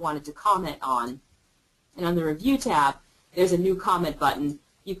that you wanted to comment on. And on the Review tab, there's a new comment button.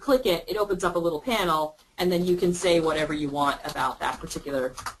 You click it, it opens up a little panel, and then you can say whatever you want about that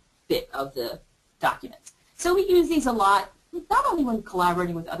particular bit of the document. So we use these a lot, not only when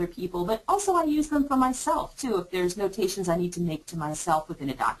collaborating with other people, but also I use them for myself, too, if there's notations I need to make to myself within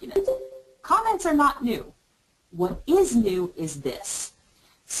a document. Comments are not new. What is new is this.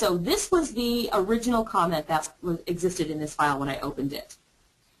 So this was the original comment that existed in this file when I opened it.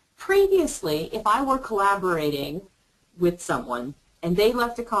 Previously, if I were collaborating with someone and they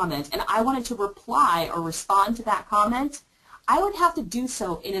left a comment and I wanted to reply or respond to that comment, I would have to do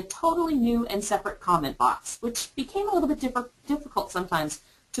so in a totally new and separate comment box, which became a little bit difficult sometimes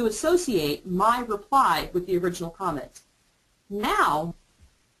to associate my reply with the original comment. Now,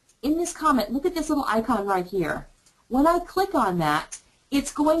 in this comment, look at this little icon right here. When I click on that,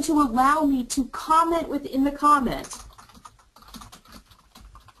 it's going to allow me to comment within the comment.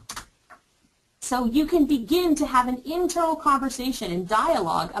 So you can begin to have an internal conversation and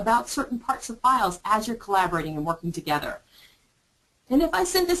dialogue about certain parts of files as you're collaborating and working together. And if I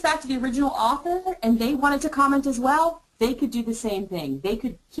send this back to the original author and they wanted to comment as well, they could do the same thing. They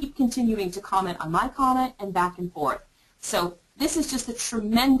could keep continuing to comment on my comment and back and forth. So this is just a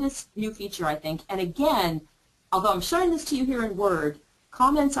tremendous new feature, I think. And again, although I'm showing this to you here in Word,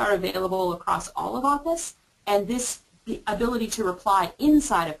 comments are available across all of Office, and the ability to reply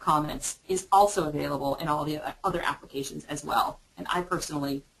inside of comments is also available in all the other applications as well. And I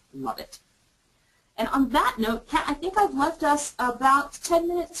personally love it. And on that note, Kat, I think I've left us about 10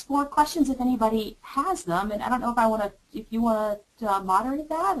 minutes for questions if anybody has them. And I don't know if you want to moderate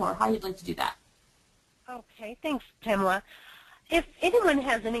that or how you'd like to do that. Okay, thanks, Pamela. If anyone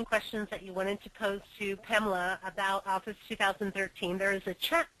has any questions that you wanted to pose to Pamela about Office 2013, there is a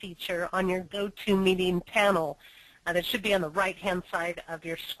chat feature on your GoToMeeting panel that should be on the right-hand side of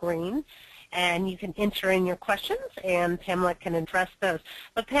your screen. And you can enter in your questions, and Pamela can address those.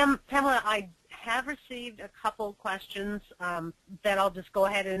 But Pamela, I have received a couple questions that I'll just go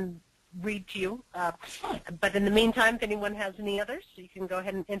ahead and read to you. But in the meantime, if anyone has any others, you can go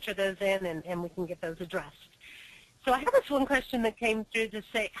ahead and enter those in, and we can get those addressed. So I have this one question that came through to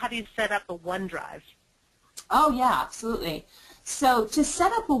say, how do you set up a OneDrive? Oh, yeah, absolutely. So to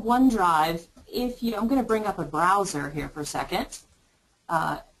set up a OneDrive, I'm going to bring up a browser here for a second.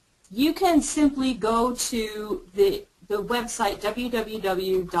 You can simply go to the website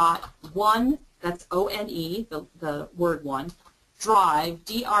www.one, that's O-N-E, the word one, drive,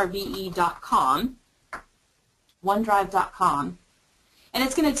 D-R-V-E.com, OneDrive.com, and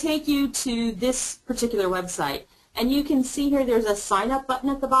it's going to take you to this particular website. And you can see here there's a sign up button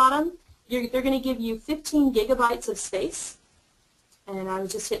at the bottom. They're going to give you 15 gigabytes of space, and I would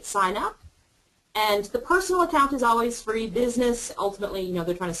just hit sign up. And the personal account is always free. Business, ultimately,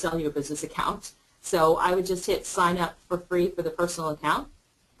 they're trying to sell you a business account. So I would just hit sign up for free for the personal account.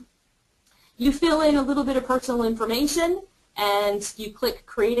 You fill in a little bit of personal information, and you click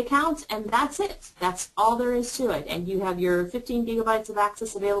create account, and that's it. That's all there is to it. And you have your 15 gigabytes of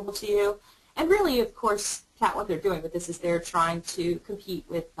access available to you. And really, of course, Kat, what they're doing with this is they're trying to compete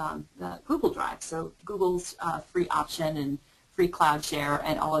with the Google Drive. So Google's free option and free cloud share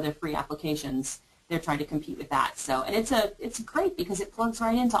and all other free applications. They're trying to compete with that. So, and it's great because it plugs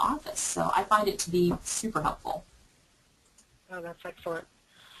right into Office. So I find it to be super helpful. Oh, that's excellent.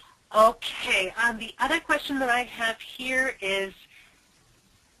 Okay, the other question that I have here is,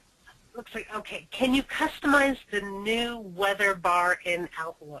 looks like, okay, can you customize the new weather bar in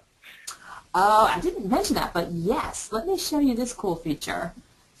Outlook? Oh, I didn't mention that, but yes, let me show you this cool feature.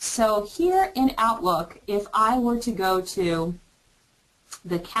 So here in Outlook, if I were to go to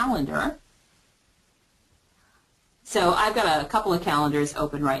the calendar, so I've got a couple of calendars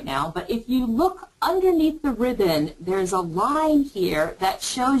open right now, but if you look underneath the ribbon, there's a line here that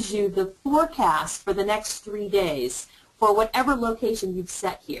shows you the forecast for the next 3 days for whatever location you've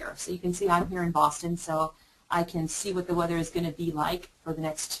set here. So you can see I'm here in Boston, so I can see what the weather is going to be like for the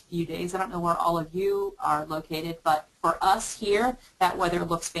next few days. I don't know where all of you are located, but for us here, that weather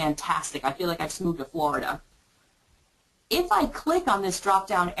looks fantastic. I feel like I've just moved to Florida. If I click on this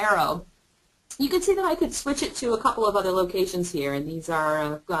drop-down arrow, you can see that I could switch it to a couple of other locations here, and these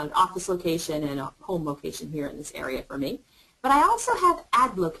are an office location and a home location here in this area for me. But I also have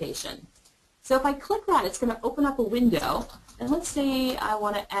add location. So if I click that, it's going to open up a window, and let's say I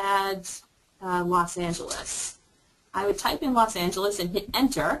want to add Los Angeles. I would type in Los Angeles and hit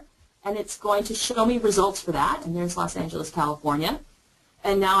enter, and it's going to show me results for that, and there's Los Angeles, California.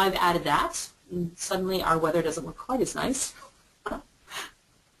 And now I've added that, and suddenly our weather doesn't look quite as nice.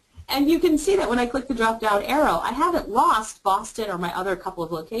 And you can see that when I click the drop-down arrow, I haven't lost Boston or my other couple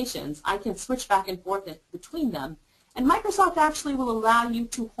of locations. I can switch back and forth between them. And Microsoft actually will allow you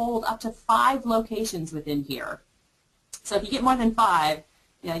to hold up to 5 locations within here. So if you get more than 5,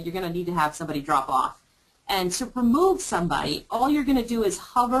 you're going to need to have somebody drop off. And to remove somebody, all you're going to do is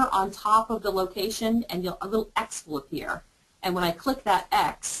hover on top of the location, and a little X will appear. And when I click that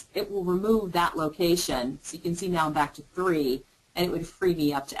X, it will remove that location. So you can see now I'm back to 3. And it would free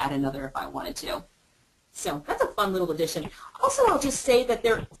me up to add another if I wanted to. So that's a fun little addition. Also, I'll just say that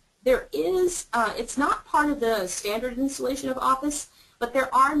there is, it's not part of the standard installation of Office, but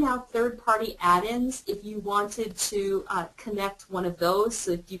there are now third-party add-ins if you wanted to connect one of those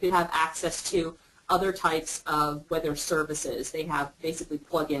so that you could have access to other types of weather services. They have basically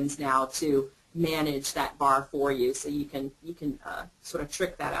plugins now to manage that bar for you, so you can sort of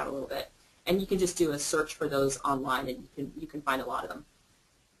trick that out a little bit. And you can just do a search for those online, and you can find a lot of them.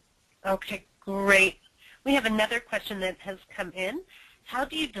 Okay, great. We have another question that has come in. How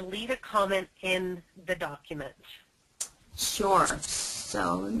do you delete a comment in the document? Sure.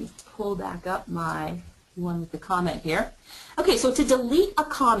 So let me pull back up my one with the comment here. Okay, so to delete a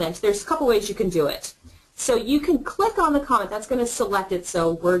comment, there's a couple ways you can do it. So you can click on the comment. That's going to select it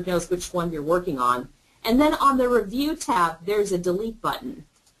so Word knows which one you're working on. And then on the Review tab, there's a delete button.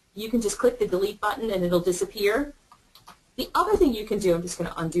 You can just click the delete button and it'll disappear. The other thing you can do, I'm just going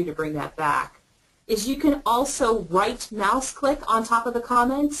to undo to bring that back, is you can also right mouse click on top of the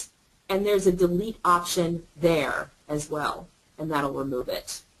comments, and there's a delete option there as well, and that'll remove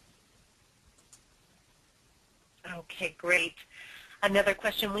it. Okay, great. Another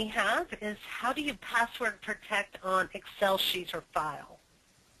question we have is, how do you password protect on Excel sheets or file?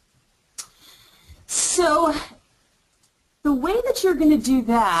 So the way that you're going to do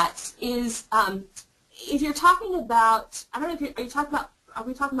that is, if you're talking about, I don't know if you're, are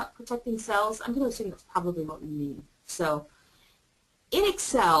we talking about protecting cells? I'm going to assume that's probably what we mean. So in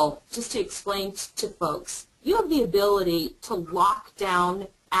Excel, just to explain to folks, you have the ability to lock down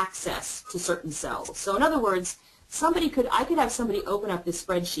access to certain cells. So in other words, I could have somebody open up this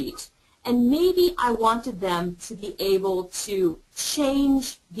spreadsheet, and maybe I wanted them to be able to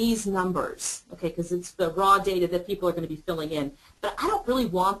change these numbers, okay, because it's the raw data that people are going to be filling in. But I don't really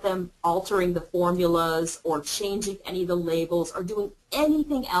want them altering the formulas or changing any of the labels or doing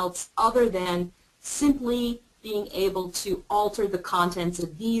anything else other than simply being able to alter the contents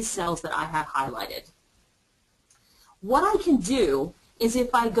of these cells that I have highlighted. What I can do is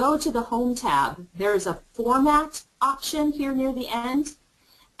if I go to the Home tab, there's a Format option here near the end.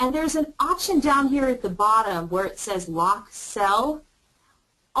 And there's an option down here at the bottom where it says Lock Cell.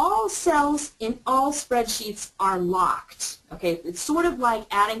 All cells in all spreadsheets are locked. Okay, it's sort of like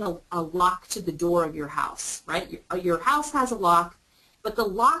adding a lock to the door of your house, right? Your house has a lock, but the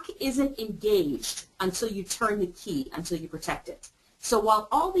lock isn't engaged until you turn the key, until you protect it. So while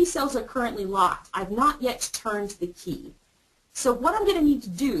all these cells are currently locked, I've not yet turned the key. So what I'm going to need to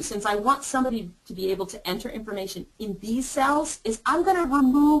do, since I want somebody to be able to enter information in these cells, is I'm going to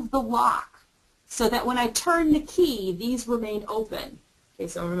remove the lock so that when I turn the key, these remain open. Okay,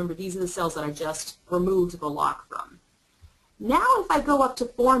 so remember, these are the cells that I just removed the lock from. Now if I go up to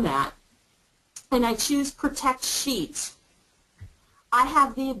Format and I choose Protect Sheet, I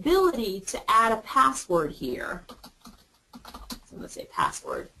have the ability to add a password here. So let's say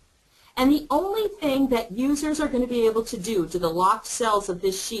password. And the only thing that users are going to be able to do to the locked cells of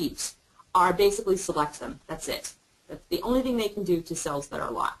this sheet are basically select them. That's it. That's the only thing they can do to cells that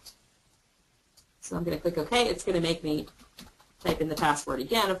are locked. So I'm going to click OK. It's going to make me type in the password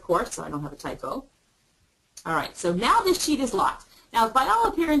again, of course, so I don't have a typo. All right, so now this sheet is locked. Now, by all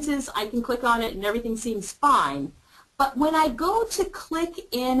appearances, I can click on it and everything seems fine. But when I go to click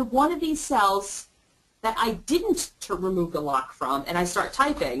in one of these cells that I didn't remove the lock from and I start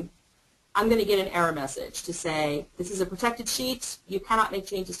typing, I'm going to get an error message to say, this is a protected sheet, you cannot make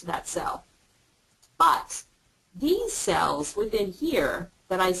changes to that cell. But these cells within here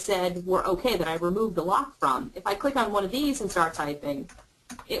that I said were okay, that I removed the lock from, if I click on one of these and start typing,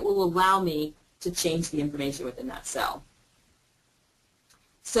 it will allow me to change the information within that cell.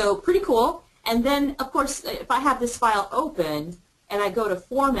 So pretty cool. And then, of course, if I have this file open and I go to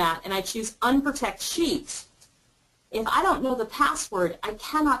Format and I choose Unprotect Sheet, if I don't know the password, I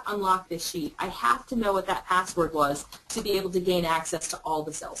cannot unlock this sheet. I have to know what that password was to be able to gain access to all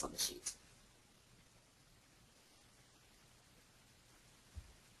the cells on the sheet.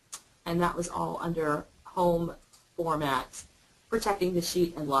 And that was all under Home, Format, Protecting the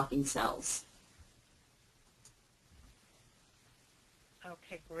Sheet, and Locking Cells.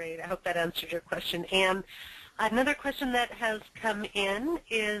 Okay, great. I hope that answered your question. And another question that has come in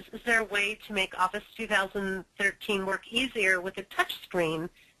is there a way to make Office 2013 work easier with a touch screen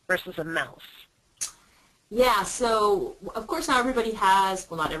versus a mouse? Yeah, so of course now everybody has,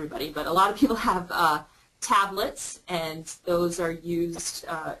 well not everybody, but a lot of people have tablets, and those are used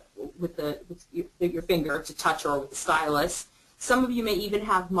with your finger to touch or with the stylus. Some of you may even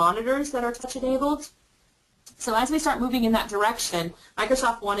have monitors that are touch enabled. So as we start moving in that direction,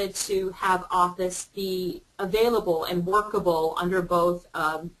 Microsoft wanted to have Office be available and workable under both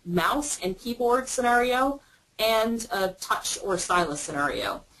a mouse and keyboard scenario and a touch or stylus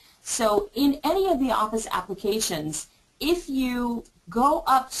scenario. So in any of the Office applications, if you go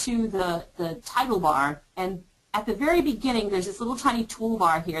up to the title bar, and at the very beginning there's this little tiny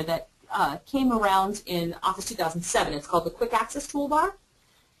toolbar here that came around in Office 2007. It's called the Quick Access Toolbar.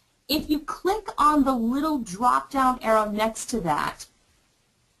 If you click on the little drop-down arrow next to that,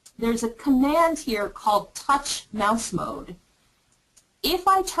 there's a command here called Touch Mouse Mode. If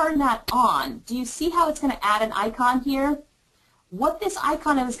I turn that on, do you see how it's going to add an icon here? What this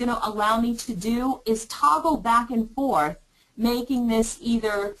icon is going to allow me to do is toggle back and forth, making this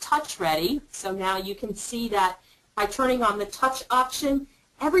either touch ready. So now you can see that by turning on the touch option,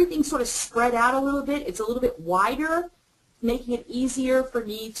 everything's sort of spread out a little bit. It's a little bit wider, making it easier for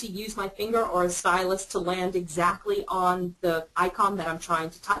me to use my finger or a stylus to land exactly on the icon that I'm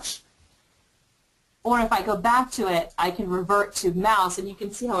trying to touch. Or if I go back to it, I can revert to mouse, and you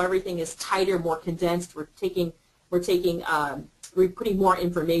can see how everything is tighter, more condensed. We're putting more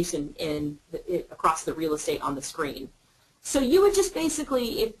information in across the real estate on the screen. So you would just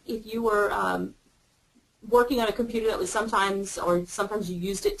basically, if you were working on a computer that was sometimes you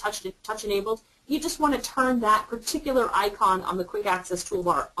used it touch enabled, you just want to turn that particular icon on the Quick Access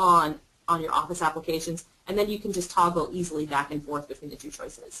Toolbar on your Office applications, and then you can just toggle easily back and forth between the two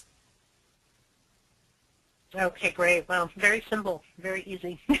choices. Okay, great. Well, very simple, very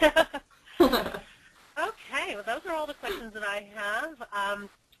easy. Okay, well, those are all the questions that I have.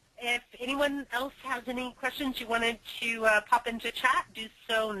 If anyone else has any questions you wanted to pop into chat, do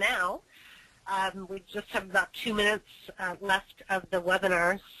so now. We just have about 2 minutes left of the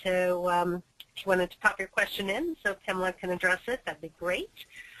webinar, so if you wanted to pop your question in so Pamela can address it, that'd be great.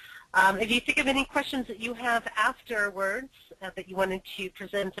 If you think of any questions that you have afterwards that you wanted to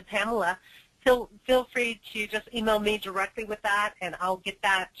present to Pamela, feel free to just email me directly with that, and I'll get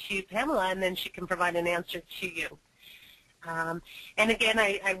that to Pamela, and then she can provide an answer to you. And again,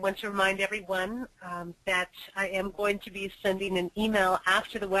 I want to remind everyone that I am going to be sending an email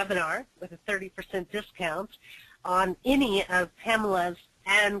after the webinar with a 30% discount on any of Pamela's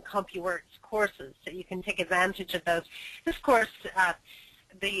and CompuWorks courses, so you can take advantage of those. This course,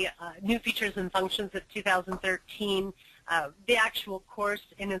 the new features and functions of 2013, the actual course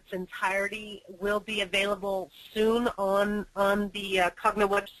in its entirety will be available soon on the Coggno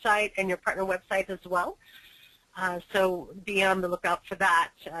website and your partner website as well. So be on the lookout for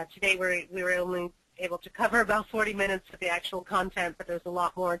that. Today we were only able to cover about 40 minutes of the actual content, but there's a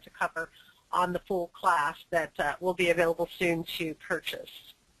lot more to cover on the full class that will be available soon to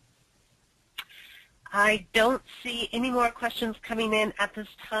purchase. I don't see any more questions coming in at this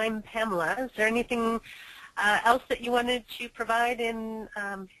time, Pamela. Is there anything else that you wanted to provide in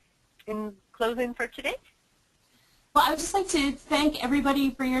closing for today? Well, I would just like to thank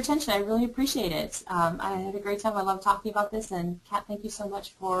everybody for your attention. I really appreciate it. I had a great time. I love talking about this. And Kat, thank you so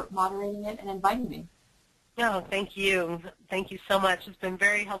much for moderating it and inviting me. No, thank you. Thank you so much. It's been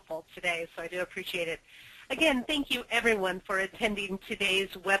very helpful today, so I do appreciate it. Again, thank you everyone for attending today's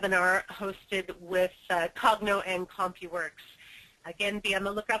webinar hosted with Coggno and CompuWorks. Again, be on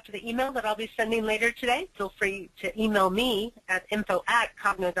the lookout for the email that I'll be sending later today. Feel free to email me at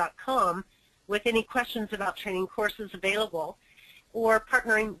info@coggno.com with any questions about training courses available or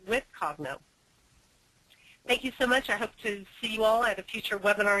partnering with Coggno. Thank you so much. I hope to see you all at a future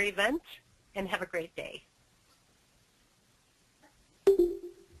webinar event, and have a great day.